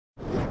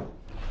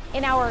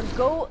In our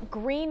Go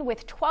Green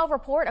with 12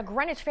 report, a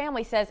Greenwich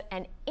family says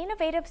an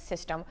innovative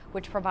system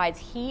which provides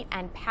heat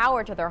and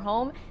power to their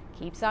home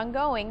keeps on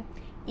going,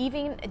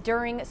 even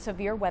during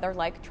severe weather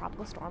like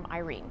Tropical Storm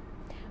Irene.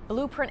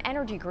 Blueprint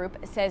Energy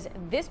Group says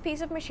this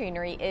piece of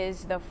machinery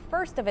is the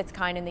first of its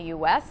kind in the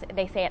U.S.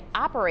 They say it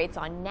operates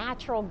on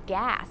natural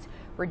gas,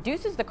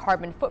 reduces the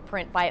carbon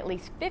footprint by at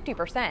least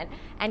 50%,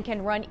 and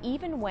can run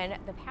even when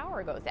the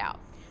power goes out.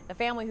 The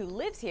family who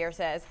lives here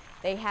says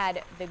they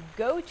had the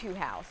go-to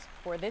house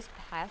for this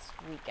past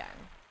weekend.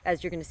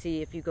 As you're going to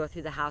see if you go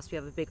through the house, we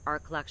have a big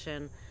art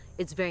collection.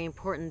 It's very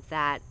important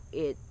that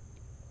it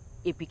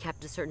be kept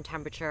at a certain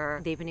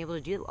temperature. They've been able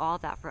to do all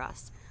of that for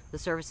us. The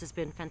service has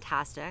been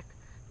fantastic.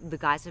 The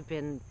guys have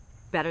been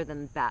better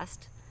than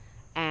best,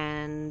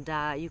 and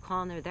you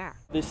call and they're there.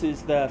 This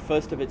is the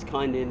first of its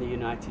kind in the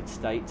United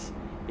States.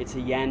 It's a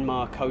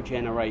Yanmar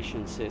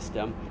cogeneration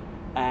system,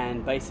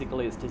 and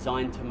basically it's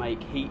designed to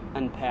make heat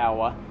and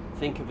power.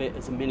 Think of it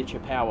as a miniature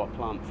power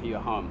plant for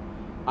your home.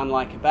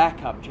 Unlike a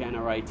backup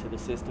generator, the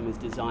system is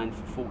designed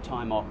for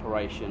full-time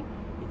operation.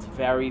 It's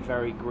very,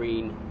 very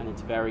green, and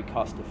it's very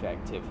cost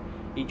effective.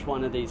 Each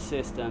one of these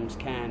systems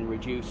can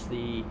reduce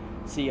the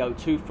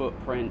CO2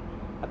 footprint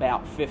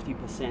about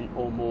 50%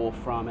 or more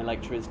from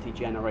electricity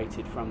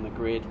generated from the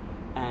grid,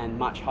 and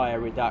much higher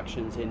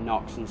reductions in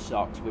NOx and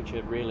SOx, which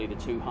are really the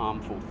two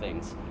harmful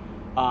things.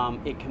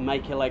 It can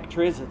make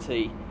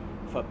electricity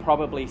for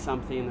probably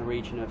something in the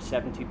region of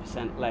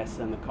 70% less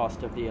than the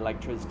cost of the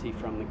electricity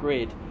from the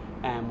grid,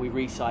 and we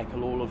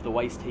recycle all of the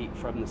waste heat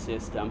from the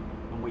system,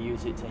 and we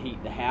use it to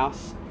heat the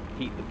house,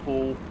 heat the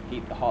pool,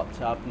 heat the hot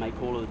tub,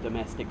 make all of the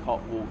domestic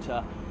hot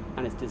water,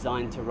 and it's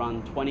designed to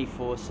run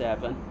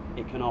 24/7.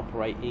 It can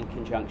operate in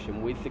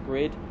conjunction with the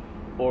grid,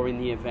 or in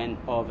the event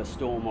of a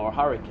storm or a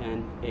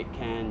hurricane, it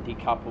can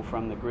decouple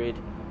from the grid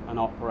and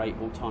operate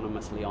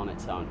autonomously on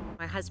its own.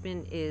 My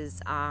husband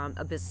is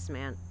a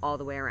businessman all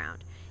the way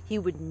around. He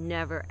would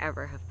never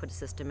ever have put a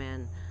system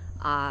in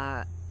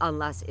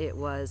unless it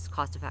was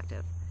cost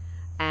effective.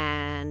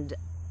 And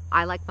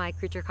I like my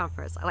creature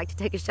comforts. I like to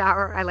take a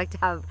shower, I like to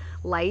have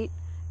light,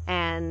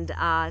 and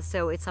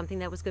so it's something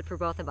that was good for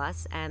both of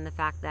us, and the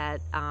fact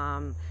that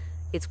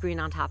it's green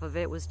on top of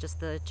it was just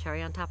the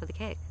cherry on top of the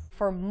cake.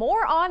 For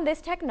more on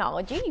this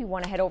technology, you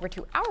want to head over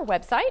to our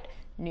website,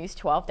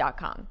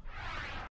 news12.com.